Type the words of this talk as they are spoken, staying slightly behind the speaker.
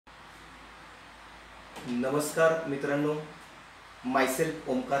नमस्कार मित्रांनो, myself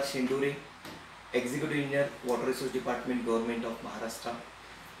Omkar शेंडुरे, executive engineer water resource department government of Maharashtra.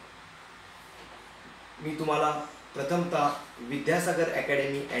 मी तुम्हाला प्रथमतः Vidyasagar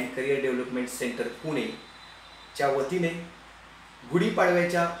academy and career development centre Pune च्या वतीने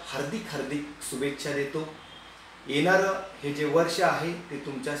गुढीपाडव्याच्या हार्दिक शुभेच्छा देतो। येणारं हे जे वर्ष आहे ते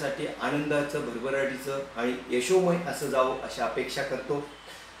तुमच्यासाठी आनंदाचं, भरभराटीचं आणि यशोमय असं जावं अशी अपेक्षा करतो।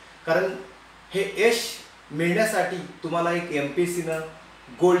 कारण हे यश मिळण्यासाठी तुम्हाला एक MPSCनं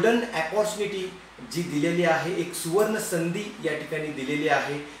गोल्डन अपॉर्च्युनिटी जी दिलेली आहे, एक सुवर्ण संधी या ठिकाणी दिलेली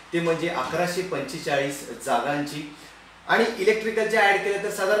आहे, ते म्हणजे 1145 जागांची। आणि इलेक्ट्रिकलच्या ॲड केलं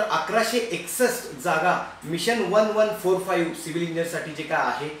तर साधारण 1161 जागा मिशन 1145 सिव्हिल इंजिनियरसाठी जे काय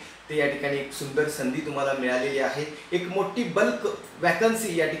आहे ते या ठिकाणी एक सुंदर संधी तुम्हाला मिळालेली आहे। एक मोठी बल्क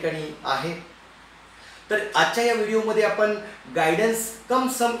वॅकन्सी या ठिकाणी आहे। तर आजच्या या व्हिडिओमध्ये आपण guidance come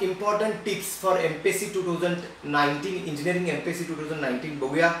some important tips for MPSC 2019 engineering MPSC 2019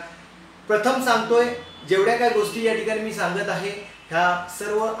 बघूया। प्रथम सांगतोय, जेवढ्या काय गोष्टी या ठिकाणी मी सांगत आहे ह्या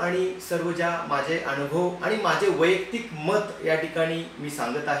सर्व ज्या माझे अनुभव आणि माझे वैयक्तिक मत या ठिकाणी मी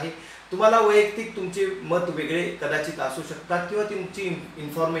सांगत आहे। तुम्हाला वैयक्तिक तुमचे मत वेगळे कदाचित असू शकतात किंवा तुमची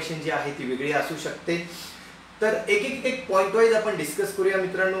इन्फॉर्मेशन जी आहे ती वेगळी असू शकते। तर एक पॉइंट वाईज आपण डिस्कस करूया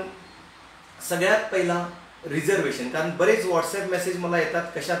मित्रांनो। सगळ्यात पहिला रिझर्वेशन, कारण बरेच व्हॉट्सअप मेसेज मला येतात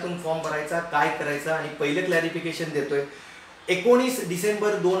कशातून फॉर्म भरायचा, काय करायचा, आणि पहिले क्लॅरिफिकेशन देतोय। 19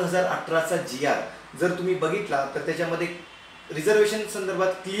 डिसेंबर 2018चा GR जर तुम्ही बघितला तर त्याच्यामध्ये रिझर्वेशन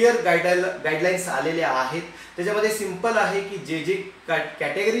संदर्भात क्लिअर गाईडलाईन्स आलेल्या आहेत। त्याच्यामध्ये सिंपल आहे की जे जे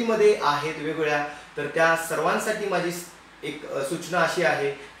कॅटेगरीमध्ये आहेत वेगवेगळ्या, तर त्या सर्वांसाठी माझी एक सूचना अशी आहे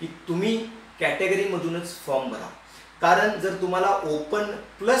की तुम्ही कॅटेगरीमधूनच फॉर्म भरा। कारण जर तुम्हाला ओपन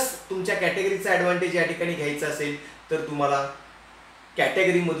प्लस तुमच्या कॅटेगरीचा ॲडव्हान्टेज या ठिकाणी घ्यायचा असेल तर तुम्हाला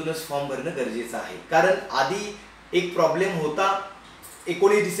कॅटेगरीमधूनच फॉर्म भरणं गरजेचं आहे। कारण आधी एक प्रॉब्लेम होता,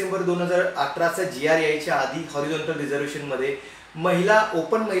 19 डिसेंबर 2018चा GR यायच्या आधी हॉरिझॉन्टल रिझर्वेशनमध्ये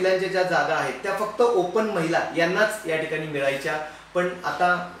ओपन महिलांच्या ज्या जागा आहेत त्या फक्त ओपन महिला यांनाच या ठिकाणी मिळायच्या। पण आता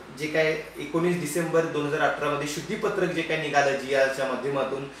जे काय 19 डिसेंबर 2018 मध्ये शुद्धीपत्रक जे काय निघालं GRच्या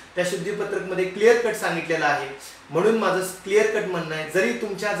माध्यमातून, त्या शुद्धीपत्रकमध्ये क्लिअर कट सांगितलेलं आहे। म्हणून माझं क्लिअर कट म्हणणं आहे, जरी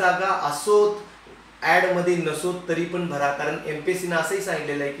तुमच्या जागा असोत ॲडमध्ये नसोत तरी पण भरा। कारण MPSCनं असंही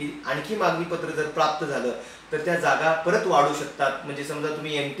सांगितलेलं आहे की आणखी मागणी पत्र जर प्राप्त झालं तर त्या जागा परत वाढू शकतात। म्हणजे समजा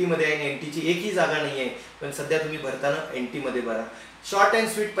तुम्ही NT मध्ये आहे आणि NTची एकही जागा नाही आहे, पण सध्या तुम्ही भरताना NT मध्ये भरा। शॉर्ट अँड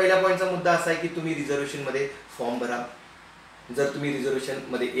स्वीट पहिला पॉईंटचा मुद्दा असा आहे की तुम्ही रिझर्वेशनमध्ये फॉर्म भरा जर तुम्ही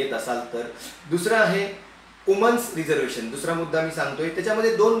रिझर्वेशनमध्ये येत असाल तर। दुसरं आहे वुमन्स रिझर्वेशन, दुसरा मुद्दा मी सांगतोय।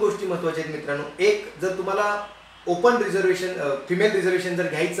 त्याच्यामध्ये दोन गोष्टी महत्त्वाच्या आहेत मित्रांनो। एक, जर तुम्हाला ओपन रिझर्वेशन फिमेल रिझर्वेशन जर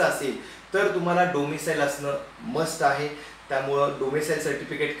घ्यायचं असेल तर तुम्हाला डोमिसाईल असणं मस्ट आहे। त्यामुळं डोमिसाईल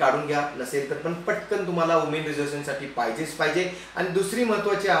सर्टिफिकेट काढून घ्या, नसेल तर पण पटकन तुम्हाला वुमेन रिझर्वेशनसाठी पाहिजेच पाहिजे। आणि दुसरी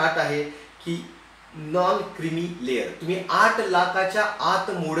महत्त्वाची अट आहे की नॉन क्रिमी लेअर, तुम्ही 8 लाखाच्या आत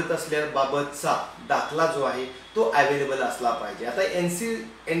मोडत असल्याबाबतचा दाखला जो आहे तो अवेलेबल असला पाहिजे। आता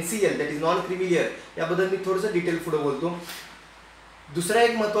NCL that is non creamy layer याबद्दल मी थोडंसं डिटेल पुढे बोलतो। दुसरा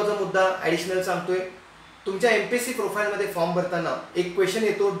एक महत्त्वाचा मुद्दा ॲडिशनल सांगतोय, तुमच्या MPSC प्रोफाईलमध्ये फॉर्म भरताना एक क्वेश्चन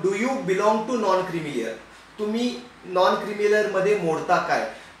येतो, do you belong to non creamy layer? तुम्ही नॉन क्रिमी लेअरमध्ये मोडता काय?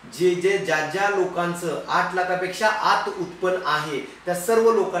 ज्या लोकांचं 8 लाखापेक्षा आत उत्पन्न आहे त्या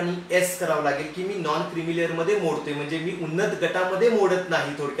सर्व लोकांनी S करावं लागेल की मी नॉन क्रिमी लेअरमध्ये मोडतोय, म्हणजे मी उन्नत गटामध्ये मोडत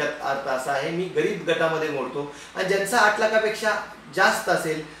नाही। थोडक्यात अर्थ असा आहे, मी गरीब गटामध्ये मोडतो। आणि ज्यांचा 8 लाखापेक्षा जास्त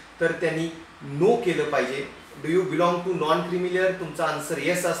असेल तर त्यांनी नो केलं पाहिजे। Do you belong to non creamy layer, तुमचा आन्सर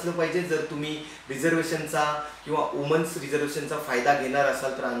येस असलं पाहिजे। जर तुम्ही रिझर्वेशनचा किंवा वुमन्स रिझर्वेशनचा फायदा घेणार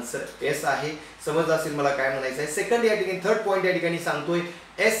असाल तर आन्सर येस आहे। समजलं असेल मला काय म्हणायचं आहे। सेकंड या ठिकाणी थर्ड पॉईंट या ठिकाणी सांगतोय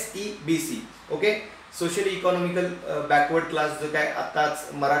SEBC, okay, socially economical backward class जो काय आताच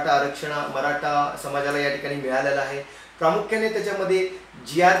मराठा समाजाला या ठिकाणी मिळालेला आहे। प्रामुख्याने त्याच्यामध्ये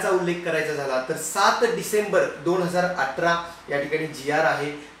GRचा उल्लेख करायचा झाला तर 7 डिसेंबर 2018 या ठिकाणी GR आहे।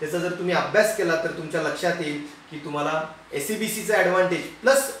 त्याचा जर तुम्ही अभ्यास केला तर तुमच्या लक्षात येईल की तुम्हाला SEBCचा ॲडव्हान्टेज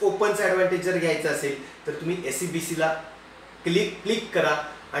प्लस ओपनचा ॲडव्हान्टेज जर घ्यायचा असेल तर तुम्ही SEBCला क्लिक करा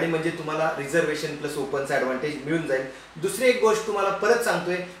आणि म्हणजे तुम्हाला रिझर्वेशन प्लस ओपनचा ॲडव्हान्टेज मिळून जाईल। दुसरी एक गोष्ट तुम्हाला परत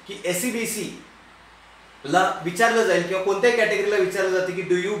सांगतोय की SEBC ला विचारलं जाईल किंवा कोणत्याही कॅटेगरीला विचारलं जाते की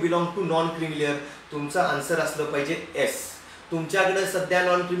do you belong to non creamy layer, तुमचा आन्सर असलं पाहिजे S। तुमच्याकडे सध्या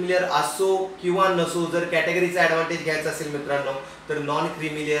नॉन क्रिमी लेअर असो किंवा नसो, जर कॅटेगरीचा ॲडव्हान्टेज घ्यायचा असेल मित्रांनो तर नॉन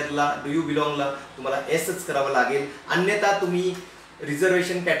क्रिमी लेअरला डू यू बिलॉंगला तुम्हाला Sच करावं लागेल, अन्यथा तुम्ही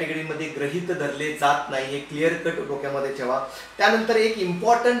रिझर्वेशन कॅटेगरीमध्ये गृहीत धरले जात नाही, हे क्लिअर कट डोक्यामध्ये ठेवा। त्यानंतर एक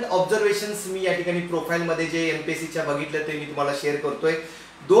इम्पॉर्टंट ऑब्झर्वेशन्स मी या ठिकाणी प्रोफाईलमध्ये जे MPSCच्या बघितलं ते मी तुम्हाला शेअर करतोय।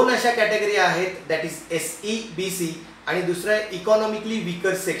 दोन अशा कॅटेगरी आहेत, दॅट इज SEBC आणि दुसरं आहे इकॉनॉमिकली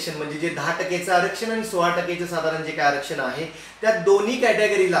वीकर सेक्शन, म्हणजे जे 10% आरक्षण आणि 16% साधारण जे काय आरक्षण आहे, त्या दोन्ही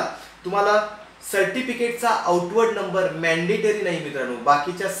कॅटेगरीला तुम्हाला सर्टिफिकेटचा आउटवर्ड नंबर मॅन्डेटरी नाही मित्रांनो.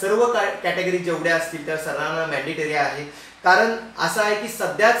 बाकीच्या सर्व कॅटेगरी जेवढ्या असतील त्या सर्वांना मॅन्डेटरी आहे. कारण असं आहे की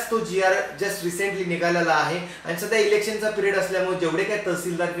सध्याच तो GR जस्ट रिसेंटली निघालेला आहे आणि सध्या इलेक्शनचा पिरियड असल्यामुळे जेवढे काही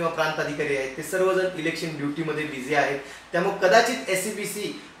तहसीलदार किंवा प्रांत अधिकारी आहेत ते सर्वजण इलेक्शन ड्युटीमध्ये बिझी आहेत. त्यामुळे कदाचित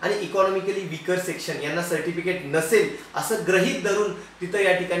SEBC आणि इकॉनॉमिकली वीकर सेक्शन यांना सर्टिफिकेट नसेल असं गृहीत धरून तिथं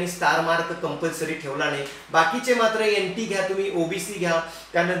या ठिकाणी स्टार मार्क कंपल्सरी ठेवला नाही. बाकीचे मात्र NT घ्या, तुम्ही OBC घ्या,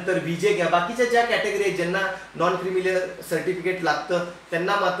 त्यानंतर VJ घ्या, बाकीच्या ज्या कॅटेगरी आहेत ज्यांना नॉन क्रिमिनल सर्टिफिकेट लागतं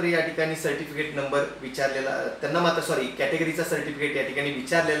त्यांना मात्र या ठिकाणी सर्टिफिकेट नंबर विचारलेला, त्यांना मात्र कॅटेगरीचा सर्टिफिकेट या ठिकाणी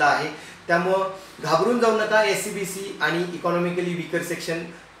विचारलेला आहे. त्यामुळं घाबरून जाऊ नका. SEBC आणि इकॉनॉमिकली वीकर सेक्शन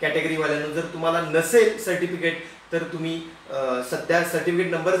कॅटेगरीवाल्यांना जर तुम्हाला नसेल सर्टिफिकेट तर तुम्ही सध्या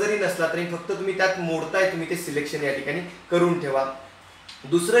सर्टिफिकेट नंबर जरी नसला तरी फक्त तुम्ही त्यात मोडताय, तुम्ही ते सिलेक्शन या ठिकाणी करून ठेवा.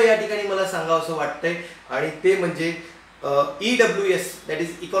 दुसरं या ठिकाणी मला सांगावंसं वाटतंय आणि ते म्हणजे EWS that is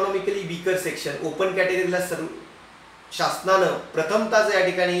economically weaker section open कॅटेगरीला शासनानं प्रथमतःच या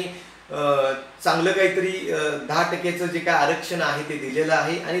ठिकाणी चांगलं काहीतरी 10%चं जे काय आरक्षण आहे ते दिलेलं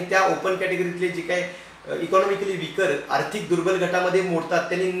आहे आणि त्या ओपन कॅटेगरीतले जे काय इकॉनॉमिकली वीकर आर्थिक दुर्बल गटामध्ये मोडतात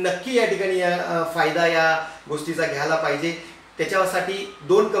त्यांनी नक्की या ठिकाणी फायदा या गोष्टीचा घ्यायला पाहिजे. त्याच्यासाठी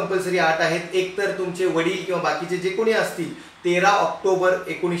 2 कंपल्सरी अट आहेत. एक तर तुमचे वडील किंवा बाकीचे जे कोणी असतील 13 ऑक्टोबर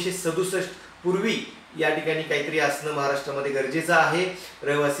 1967 पूर्वी या ठिकाणी काहीतरी असणं महाराष्ट्रामध्ये गरजेचं आहे.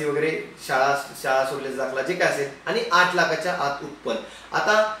 रहिवासी वगैरे, शाळा सोडल्याचा दाखला जे काय असेल आणि 8 लाखाच्या आत उत्पन्न.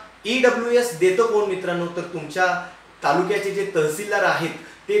 आता EWS देतो कोण मित्रांनो, तर तुमच्या तालुक्याचे जे तहसीलदार आहेत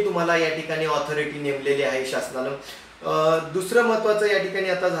ते तुम्हाला या ठिकाणी ऑथॉरिटी नेमलेली आहे शासनानं. दुसरं महत्त्वाचं या ठिकाणी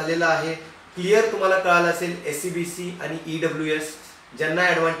आता झालेलं आहे, क्लिअर तुम्हाला कळालं असेल, SEBC आणि EWS ज्यांना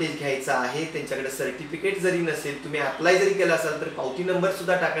ॲडव्हान्टेज घ्यायचा आहे त्यांच्याकडे सर्टिफिकेट जरी नसेल, तुम्ही अप्लाय जरी केला असाल तर पावती नंबर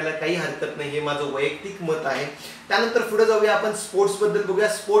सुद्धा टाकायला काही हरकत नाही. हे माझं वैयक्तिक मत आहे. त्यानंतर पुढे जाऊया, आपण स्पोर्ट्सबद्दल बघूया.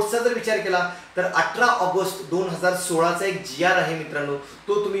 स्पोर्ट्सचा जर विचार केला तर 18 ऑगस्ट 2016चा एक GR आहे मित्रांनो,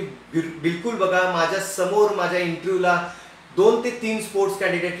 तो तुम्ही बिलकुल बघा. माझ्या समोर माझ्या इंटरव्ह्यूला 2 ते 3 स्पोर्ट्स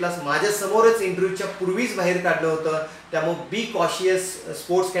कॅन्डिडेटला माझ्या समोरच इंटरव्ह्यूच्या पूर्वीच बाहेर काढलं होतं. त्यामुळे बी कॉशियस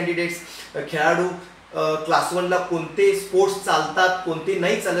स्पोर्ट्स कॅन्डिडेट्स. खेळाडू क्लास 1ला कोणते स्पोर्ट्स चालतात, कोणते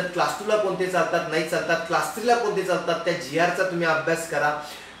नाही चालत, क्लास 2ला कोणते चालतात नाही चालतात, क्लास 3ला कोणते चालतात, त्या GRचा तुम्ही अभ्यास करा.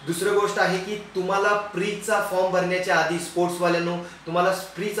 दुसरी गोष्ट आहे की तुम्हाला प्रीचा फॉर्म भरण्याच्या आधी, स्पोर्ट्सवाल्यांनो तुम्हाला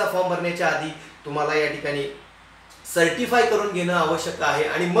प्रीचा फॉर्म भरण्याच्या आधी तुम्हाला या ठिकाणी सर्टिफाय करून घेणं आवश्यक आहे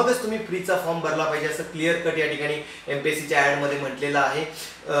आणि मगच तुम्ही फ्रीचा फॉर्म भरला पाहिजे असं क्लिअर कट या ठिकाणी MPSCच्या ॲडमध्ये म्हटलेलं आहे.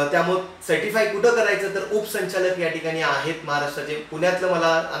 त्यामुळे सर्टिफाय कुठं करायचं तर उपसंचालक या ठिकाणी आहेत महाराष्ट्राचे. पुण्यातलं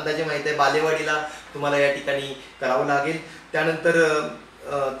मला अंदाजे माहिती आहे, बालेवाडीला तुम्हाला या ठिकाणी करावं लागेल. त्यानंतर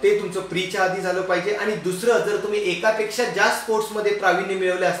ते तुमचं प्रीच्या आधी झालं पाहिजे. आणि दुसरं, जर तुम्ही एकापेक्षा जास्त स्पोर्ट्समध्ये प्रावीण्य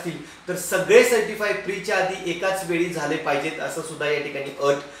मिळवले असतील तर सगळे सर्टिफाय प्रीच्या आधी एकाच वेळी झाले पाहिजेत असं सुद्धा या ठिकाणी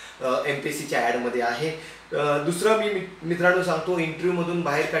अट MPSCच्या ॲडमध्ये आहे. दुसरं मी मित्रांनो सांगतो, इंटरव्ह्यूमधून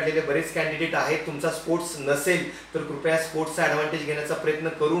बाहेर काढलेले बरेच कॅन्डिडेट आहेत. तुमचा स्पोर्ट्स नसेल तर कृपया स्पोर्ट्सचा ॲडव्हान्टेज घेण्याचा प्रयत्न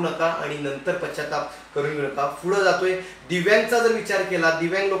करू नका आणि नंतर पश्चाताप करू नका. पुढे जातोय, दिव्यांगचा जर विचार केला,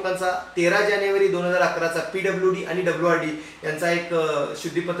 दिव्यांग लोकांचा 13 जानेवारी 2011चा PWD आणि WRD यांचा एक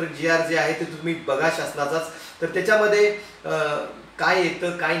शुद्धीपत्रक GR जे आहे ते तुम्ही बघा शासनाचाच. तर त्याच्यामध्ये काय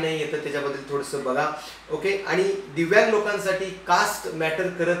येतं काय नाही येतं त्याच्याबद्दल थोडंसं बघा. ओके. आणि दिव्यांग लोकांसाठी कास्ट मॅटर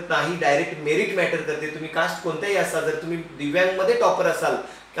करत नाही, डायरेक्ट मेरिट मॅटर करते. तुम्ही कास्ट कोणत्याही असाल, जर तुम्ही दिव्यांगमध्ये टॉपर असाल,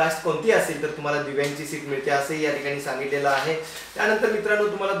 कास्ट कोणती असेल तर तुम्हाला दिव्यांगची सीट मिळते असंही या ठिकाणी सांगितलेलं आहे. त्यानंतर मित्रांनो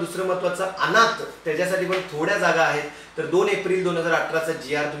तुम्हाला दुसरं महत्त्वाचं अनाथ, त्याच्यासाठी पण थोड्या जागा आहेत. तर 2 एप्रिल 2018चा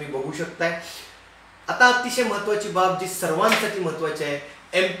GR तुम्ही बघू शकताय. आता अतिशय महत्त्वाची बाब जी सर्वांसाठी महत्त्वाची आहे,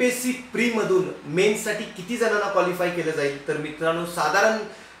 MPSC प्री मधून मेन्ससाठी किती जणांना क्वालिफाय केलं जाईल. तर मित्रांनो साधारण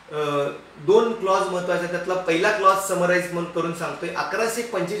 2 क्लॉज महत्त्वाचे. त्यातला पहिला क्लॉज समराईज म्हणून करून सांगतोय.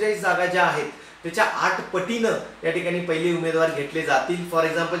 1145 जागा ज्या आहेत त्याच्या 8 पटीनं या ठिकाणी पहिले उमेदवार घेतले जातील. फॉर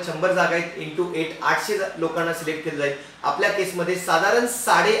एक्झाम्पल 100 जागा आहेत, इंटू 8 800 लोकांना सिलेक्ट केलं जाईल. आपल्या केसमध्ये साधारण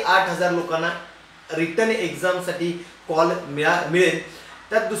 8,500 लोकांना रिटर्न एक्झामसाठी कॉल मिळेल.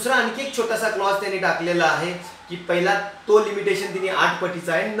 त्यात दुसरा आणखी एक छोटासा क्लॉज त्यांनी टाकलेला आहे की पहिला तो लिमिटेशन त्यांनी 8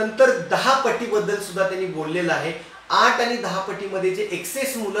 पटीचा आहे, नंतर 10 पटीबद्दल सुद्धा त्यांनी बोललेलं आहे. 8 आणि 10 पटीमध्ये जे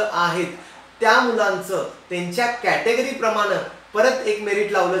एक्सेस मुलं आहेत त्या मुलांचं त्यांच्या कॅटेगरी प्रमाणे परत एक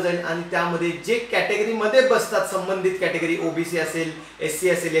मेरिट लावलं जाईल आणि त्यामध्ये जे कॅटेगरीमध्ये बसतात संबंधित कॅटेगरी, OBC असेल, SC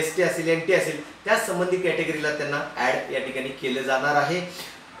असेल, ST असेल, NT असेल, त्या संबंधित कॅटेगरीला त्यांना ॲड या ठिकाणी केलं जाणार आहे.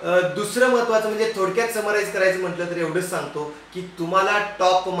 दुसरं महत्त्वाचं म्हणजे थोडक्यात समराईज करायचं म्हटलं तर एवढंच सांगतो की तुम्हाला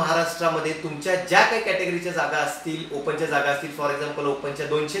टॉप महाराष्ट्रामध्ये तुमच्या ज्या काही कॅटेगरीच्या जागा असतील, ओपनच्या जागा असतील, फॉर एक्झाम्पल ओपनच्या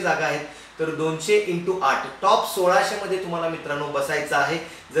 200 जागा आहेत, तर 200 × 8 टॉप 1600 मध्ये तुम्हाला मित्रांनो बसायचं आहे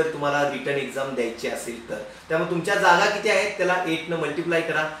जर तुम्हाला रिटर्न एक्झाम द्यायची असेल तर. त्यामुळे तुमच्या जागा किती आहेत त्याला 8 ने मल्टिप्लाय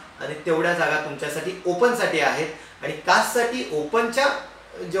करा आणि तेवढ्या जागा तुमच्यासाठी ओपनसाठी आहेत. आणि कास्टसाठी ओपनच्या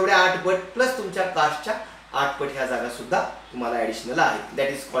जेवढ्या 8 पट प्लस तुमच्या कास्टच्या 8 पट ह्या जागा सुद्धा तुम्हाला ॲडिशनल आहेत. That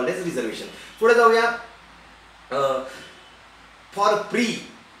is called age reservation. पुढे जाऊया. फॉर प्री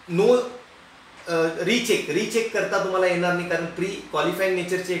नो रिचेक करता तुम्हाला येणार नाही, कारण प्री क्वालिफाईंग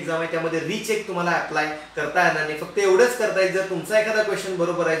नेचरची एक्झाम आहे, त्यामध्ये रिचेक तुम्हाला अप्लाय करता येणार नाही. फक्त एवढंच करता येईल जर तुमचा एखादा क्वेश्चन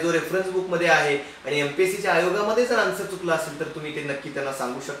बरोबर आहे जो रेफरन्स बुकमध्ये आहे आणि एमपीएससीच्या आयोगामध्ये जर आन्सर चुकला असेल तर तुम्ही ते नक्की त्यांना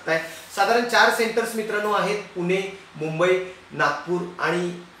सांगू शकताय. साधारण 4 सेंटर्स मित्रांनो आहेत, पुणे, मुंबई, नागपूर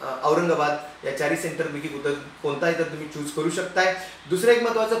आणि औरंगाबाद. या 4 सेंटरपैकी कोणताही तर तुम्ही चूज करू शकताय. दुसरं एक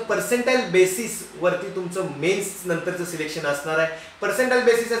महत्त्वाचं, पर्सेंटाईल बेसिस वरती तुमचं मेन्स नंतरचं सिलेक्शन असणार आहे. पर्सेंटाईल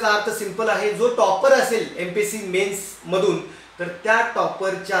बेसिस याचा अर्थ सिंपल आहे, जो टॉपर असेल एमपीएससी मेन्स मधून तर त्या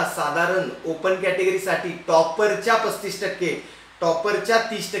टॉपरच्या साधारण ओपन कॅटेगरीसाठी टॉपरच्या 35%, टॉपरच्या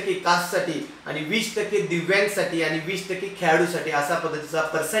 30% कास्टसाठी आणि 20% दिव्यांगसाठी आणि 20% खेळाडूसाठी असा पद्धतीचा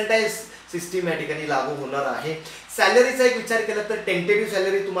पर्सेंटाईल सिस्टीम या ठिकाणी लागू होणार आहे. सॅलरीचा एक विचार केला तर टेंटेटिव्ह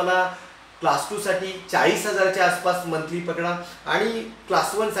सॅलरी तुम्हाला क्लास 2 साठी 40,000च्या आसपास मंथली पकडा आणि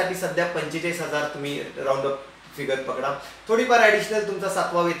क्लास 1 साठी सध्या 45,000 तुम्ही राऊंड अप फिगर पकडा. थोडीफार ॲडिशनल तुमचा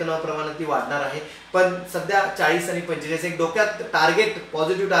 7वा वेतनाप्रमाणे ती वाढणार आहे, पण सध्या 40 आणि 45 एक डोक्यात टार्गेट,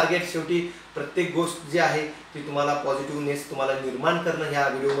 पॉझिटिव्ह टार्गेट. शेवटी प्रत्येक गोष्ट जी आहे ती तुम्हाला पॉझिटिव्हनेस तुम्हाला निर्माण करणं ह्या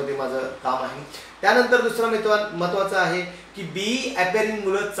व्हिडिओमध्ये माझं काम आहे. त्यानंतर दुसरं महत्त्वाचं आहे की बीई अपेरिंग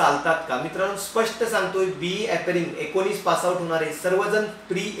मुलं चालतात का. मित्रांनो स्पष्ट सांगतोय, बीई अपेरिंग 19 पास आउट होणारे सर्वजण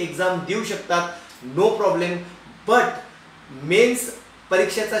प्री एक्झाम देऊ शकतात, नो प्रॉब्लेम. बट मेन्स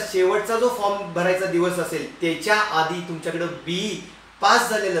परीक्षेचा शेवटचा जो फॉर्म भरायचा दिवस असेल त्याच्या आधी तुमच्याकडे बीई पास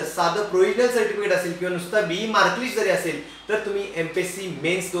झालेलं साधं प्रोव्हिजनल सर्टिफिकेट असेल किंवा नुसता बीई मार्कलिस्ट जरी असेल तर तुम्ही एमपीएससी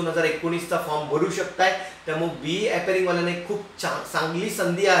मेन्स 2019चा फॉर्म भरू शकताय. त्यामुळे बीई अपेरिंग वाल्यांना खूप चांगली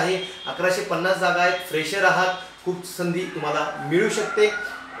संधी आहे. 1150 जागा आहेत, फ्रेशर आहात, खूप संधी तुम्हाला मिळू शकते.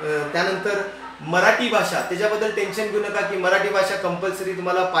 त्यानंतर मराठी भाषा, त्याच्याबद्दल टेन्शन घेऊ नका की मराठी भाषा कंपल्सरी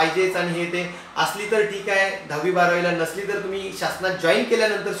तुम्हाला पाहिजेच आणि हे ते असली तर ठीक आहे, 10वी 12वीला नसली तर तुम्ही शासनात जॉईन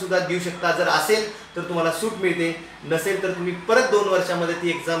केल्यानंतर सुद्धा देऊ शकता. जर असेल तर तुम्हाला सूट मिळते, नसेल तर तुम्ही परत 2 वर्षामध्ये ती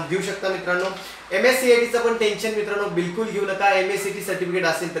एक्झाम देऊ शकता. मित्रांनो MSCITचं पण टेन्शन मित्रांनो बिलकुल घेऊ नका. MSCIT सर्टिफिकेट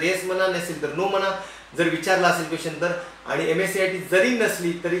असेल तर येस म्हणा, नसेल तर नो म्हणा जर विचारला असेल क्वेश्चन तर. आणि MSCIT जरी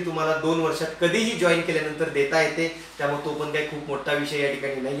नसली तरी तुम्हाला 2 वर्षात कधीही जॉईन केल्यानंतर देता येते, त्यामुळे तो पण काही खूप मोठा विषय या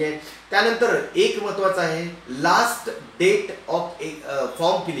ठिकाणी नाही आहे. त्यानंतर एक महत्त्वाचं आहे, last date of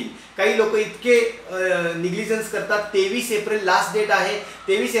form feeling. काही लोक इतके निग्लिजन्स करतात, 23 एप्रिल लास्ट डेट आहे.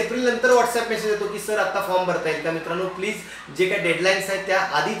 23 एप्रिल नंतर व्हॉट्सअप मेसेज येतो की सर आता फॉर्म भरता येईल का. मित्रांनो प्लीज जे काही डेडलाईन्स आहेत त्या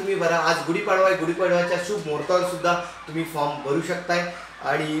आधी तुम्ही भरा. आज गुढीपाडवा आहे, गुढीपाडव्याच्या शुभ मुहूर्तावर सुद्धा तुम्ही फॉर्म भरू शकताय.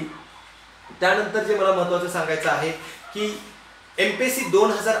 आणि त्यानंतर जे मला महत्त्वाचं सांगायचं आहे की एमपीएससी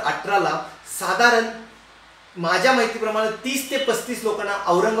 2018ला साधारण माझ्या माहितीप्रमाणे 30 ते 35 लोकांना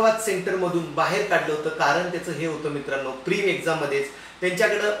औरंगाबाद सेंटरमधून बाहेर काढलं होतं. कारण त्याचं हे होतं मित्रांनो, प्री एक्झाममध्येच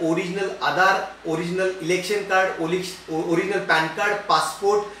त्यांच्याकडं ओरिजिनल आधार, original election card, original pan card,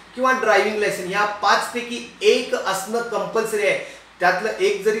 passport किंवा ड्रायव्हिंग लायसन्स या 5 पैकी एक असणं कंपल्सरी आहे. त्यातलं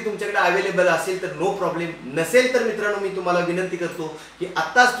एक जरी तुमच्याकडे अवेलेबल असेल तर नो प्रॉब्लेम, नसेल तर मित्रांनो मी तुम्हाला विनंती करतो की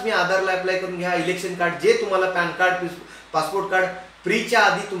आत्ताच तुम्ही आधारला अप्लाय करून घ्या. इलेक्शन कार्ड जे तुम्हाला पॅन कार्ड, पासपोर्ट कार्ड प्रीच्या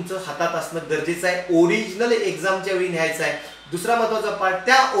आधी तुमचं हातात असणं गरजेचं आहे. ओरिजिनल एक्झामच्या वेळी न्यायचं आहे. दुसरा महत्त्वाचा पार्ट,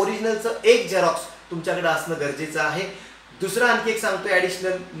 त्या ओरिजिनलचं एक झेरॉक्स तुमच्याकडे असणं गरजेचं आहे. दुसरा आणखी एक सांगतोय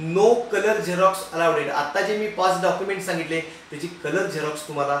additional, no colour Xerox allowed. आता जे मी 5 डॉक्युमेंट सांगितले त्याची कलर झेरॉक्स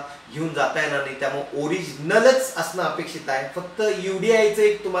तुम्हाला घेऊन जाता येणार नाही, त्यामुळे ओरिजिनलच असणं अपेक्षित आहे. फक्त UDIचं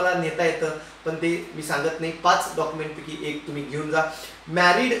एक तुम्हाला नेता येतं, पण ते मी सांगत नाही. 5 डॉक्युमेंटपैकी एक तुम्ही घेऊन जा.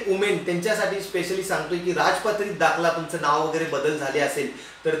 मॅरिड वुमेन त्यांच्यासाठी स्पेशली सांगतोय की राजपत्रित दाखला, तुमचं नाव वगैरे बदल झाले असेल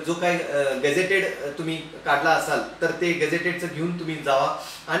तर जो काही गॅझेटेड तुम्ही काढला असाल तर ते गॅझेटेडचं घेऊन तुम्ही जावा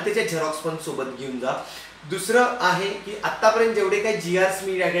आणि त्याचे झेरॉक्स पण सोबत घेऊन जा. दुसरं आहे की आत्तापर्यंत जेवढे काही GRs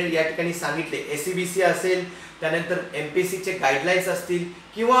मी या ठिकाणी सांगितले, SCBC असेल, त्यानंतर MPSCचे गाईडलाईन्स असतील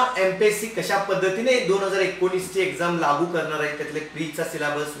किंवा MPSC कशा पद्धतीने 2019ची एक्झाम लागू करणार आहे, त्यातले प्रीचा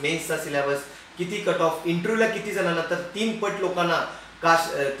सिलेबस, मेन्सचा सिलेबस, किती कट ऑफ, इंटरव्ह्यूला किती जणांना, तर 3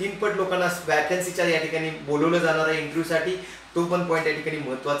 पट लोकांना वॅकन्सीच्या या ठिकाणी बोलवलं जाणार आहे इंटरव्ह्यूसाठी. तो पण पॉईंट या ठिकाणी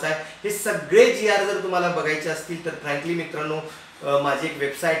महत्त्वाचा आहे. हे सगळे GR जर तुम्हाला बघायचे असतील तर फ्रँकली मित्रांनो माझी एक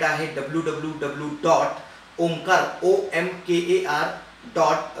वेबसाईट आहे www.omkar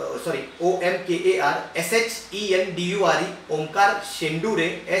OMKAR SHENDURE Omkar शेंडुरे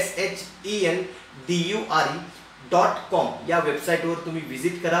SHENDURE.com या वेबसाईटवर तुम्ही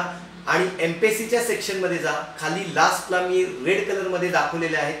व्हिजिट करा आणि MPSCच्या सेक्शनमध्ये जा. खाली लास्टला मी रेड कलरमध्ये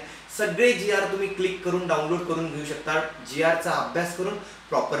दाखवलेले आहेत सगळे GR तुम्ही क्लिक करून डाउनलोड करून घेऊ शकता. GRचा अभ्यास करून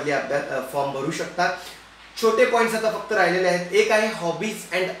प्रॉपरली फॉर्म भरू शकता. छोटे पॉइंट्स आता फक्त राहिलेले आहेत. एक आहे हॉबीज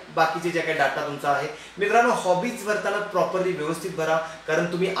अँड बाकीचे जे काही डाटा तुमचा आहे. मित्रांनो, हॉबीज भरताना प्रॉपरली व्यवस्थित भरा, कारण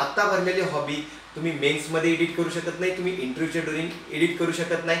तुम्ही आता भरलेले हॉबी तुम्ही मेन्समध्ये एडिट करू शकत नाही, तुम्ही इंटरव्ह्यूच्या ड्युरिंग एडिट करू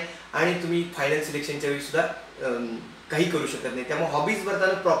शकत नाही आणि तुम्ही फायनल सिलेक्शनच्या वेळी सुद्धा काही करू शकत नाही. त्यामुळे हॉबीज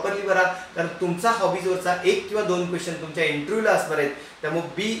भरताना प्रॉपरली भरा, कारण तुमचा हॉबीजवरचा 1 किंवा 2 क्वेश्चन तुमच्या इंटरव्ह्यूला असणार आहेत.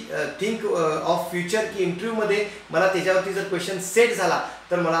 त्यामुळे थिंक ऑफ फ्युचर की इंटरव्ह्यूमध्ये मला त्याच्यावरती जर क्वेश्चन सेट झाला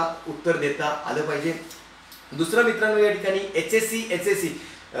तर मला उत्तर देता आलं पाहिजे. दुसरं मित्रांनो, या ठिकाणी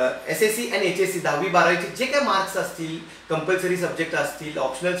SSC आणि HSC 10वी-12वीचे जे काही मार्क्स असतील, कंपल्सरी सब्जेक्ट असतील,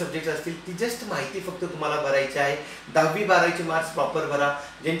 ऑप्शनल सब्जेक्ट असतील, ती जस्ट माहिती फक्त तुम्हाला भरायची आहे. 10वी-12वीचे मार्क्स प्रॉपर भरा.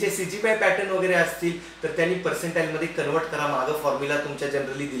 ज्यांचे CGPI पॅटर्न वगैरे असतील तर त्यांनी पर्सेंटाईलमध्ये कन्वर्ट करा. मागं फॉर्म्युला तुमच्या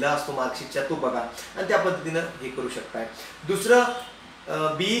जनरली दिला असतो मार्कशीटच्या, तो बघा आणि त्या पद्धतीनं हे करू शकताय. दुसरं,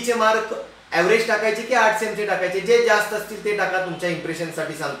 BEचे मार्क ॲव्हरेज टाकायचे की 8 सेमचे टाकायचे, जे जास्त असतील ते टाका, तुमच्या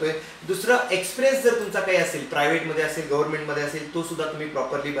इम्प्रेशनसाठी सांगतोय. दुसरं, एक्सपिरियन्स जर तुमचा काही असेल, प्रायव्हेटमध्ये असेल, गव्हर्नमेंटमध्ये असेल, तो सुद्धा तुम्ही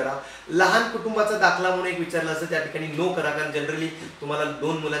प्रॉपरली भरा. लहान कुटुंबाचा दाखला म्हणून एक विचारलं असतं, त्या ठिकाणी नो करा, कारण जनरली तुम्हाला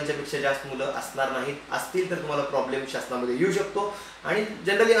 2 मुलांच्या पेक्षा जास्त मुलं असणार नाहीत. असतील तर तुम्हाला प्रॉब्लेम शासनामध्ये येऊ शकतो आणि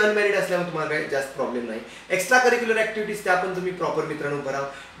जनरली अनमॅरिड असल्यामुळे तुम्हाला काही जास्त प्रॉब्लेम नाही. एक्स्ट्रा करिक्युलर ॲक्टिव्हिटीज त्या पण तुम्ही प्रॉपर मित्रांनो भरा.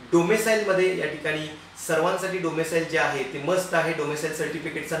 डोमेसाईलमध्ये या ठिकाणी सर्वांसाठी डोमेसाईल जे आहे ते मस्ट आहे. डोमेसाईल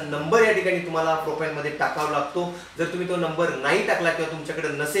सर्टिफिकेटचा नंबर या ठिकाणी तुम्हाला प्रोफाईलमध्ये टाकावा लागतो. जर तुम्ही तो नंबर नाही टाकला किंवा तुमच्याकडे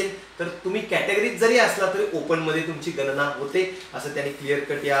नसेल तर तुम्ही कॅटेगरीत जरी असला तरी ओपनमध्ये तुमची गणना होते, असं त्यांनी क्लिअर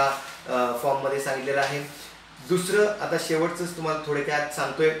कट या फॉर्ममध्ये सांगितलेलं आहे. दुसरं, आता शेवटचंच तुम्हाला थोडक्यात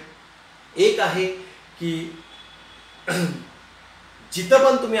सांगतोय. एक आहे की जिथं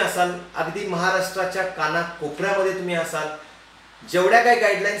पण तुम्ही असाल, अगदी महाराष्ट्राच्या कानाकोपऱ्यामध्ये तुम्ही असाल, जेवढ्या काही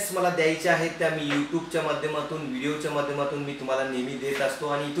गाईडलाईन्स मला द्यायच्या आहेत त्या मी यूट्यूबच्या माध्यमातून, व्हिडिओच्या माध्यमातून मी तुम्हाला नेहमी देत असतो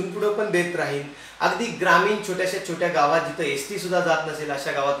आणि इथून पुढे पण देत राहीन. अगदी ग्रामीण छोट्या गावात जिथं ST सुद्धा जात नसेल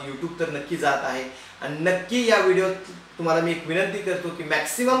अशा गावात यूट्यूब तर नक्की जात आहे. आणि नक्की या व्हिडिओत तुम्हाला मी एक विनंती करतो की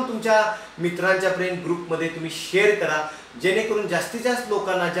मॅक्सिमम तुमच्या मित्रांच्या फ्रेंड ग्रुपमध्ये तुम्ही शेअर करा, जेणेकरून जास्तीत जास्त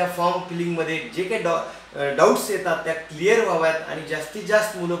लोकांना ज्या फॉर्म फिलिंगमध्ये जे काही डाऊट्स येतात त्या क्लिअर व्हाव्यात आणि जास्तीत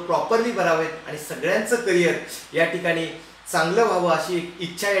जास्त मुलं प्रॉपरली भरावेत आणि सगळ्यांचं करिअर या ठिकाणी चांगलं व्हावं अशी एक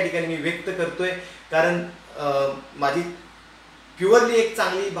इच्छा या ठिकाणी मी व्यक्त करतोय. कारण माझी प्युअरली एक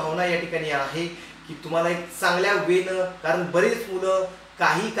चांगली भावना या ठिकाणी आहे की तुम्हाला एक चांगल्या वेनं, कारण बरेच मुलं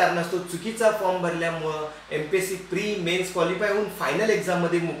काही कारणास्तव चुकीचा form भरल्यामुळं MPSC pre men's qualify होऊन फायनल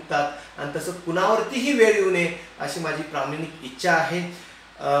एक्झाममध्ये मुकतात आणि तसं कुणावरतीही वेळ येऊ नये अशी माझी प्रामाणिक इच्छा आहे.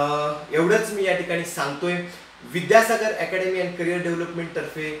 एवढंच मी या ठिकाणी सांगतोय. Vidyasagar academy and career development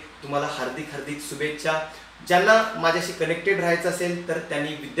तर्फे तुम्हाला हार्दिक शुभेच्छा. ज्यांना माझ्याशी कनेक्टेड राहायचं असेल तर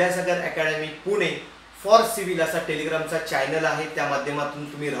त्यांनी Vidyasagar academy Pune for civil असा टेलिग्रामचा चॅनल आहे, त्या माध्यमातून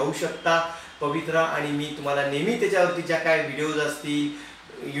तुम्ही राहू शकता पवित्र. आणि मी तुम्हाला नेहमी त्याच्यावरती ज्या काय व्हिडिओज असतील,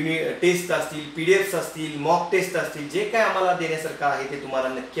 टेस्ट असतील, PDFs असतील, मॉक टेस्ट असतील, जे काय आम्हाला देण्यासारखं आहे ते तुम्हाला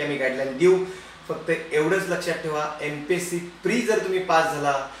नक्की आम्ही गाईडलाईन देऊ. फक्त एवढंच लक्षात ठेवा, MPSC प्री जर तुम्ही पास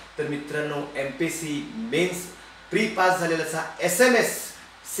झाला तर मित्रांनो MPSC मेन्स प्री पास झालेला SMS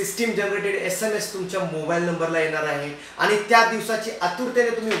सिस्टीम जनरेटेड SMS तुमच्या मोबाईल नंबरला येणार आहे आणि त्या दिवसाची आतुरतेने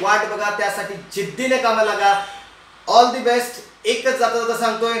तुम्ही वाट बघा, त्यासाठी जिद्दीने कामाला लागा. All the best. एकच जाता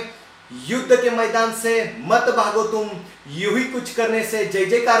सांगतोय, युद्ध के मैदान से मत भागो तुम, यूं ही कुछ करने से जय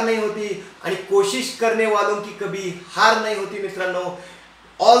जयकार नहीं होती आणि कोशिश करने वालों की कभी हार नहीं होती. मित्रांनो,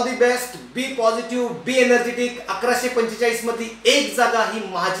 all the best. B positive, be energetic. 1145 मध्ये एक जागा ही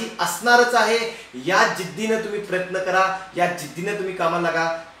माझी असणारच आहे. या जिद्दीने तुम्ही प्रयत्न करा, या जिद्दीने तुम्ही कामाला लागा.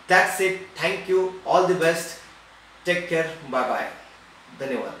 That's it. Thank you. All the best. Take care. Bye bye.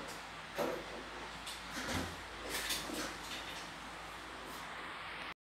 धन्यवाद.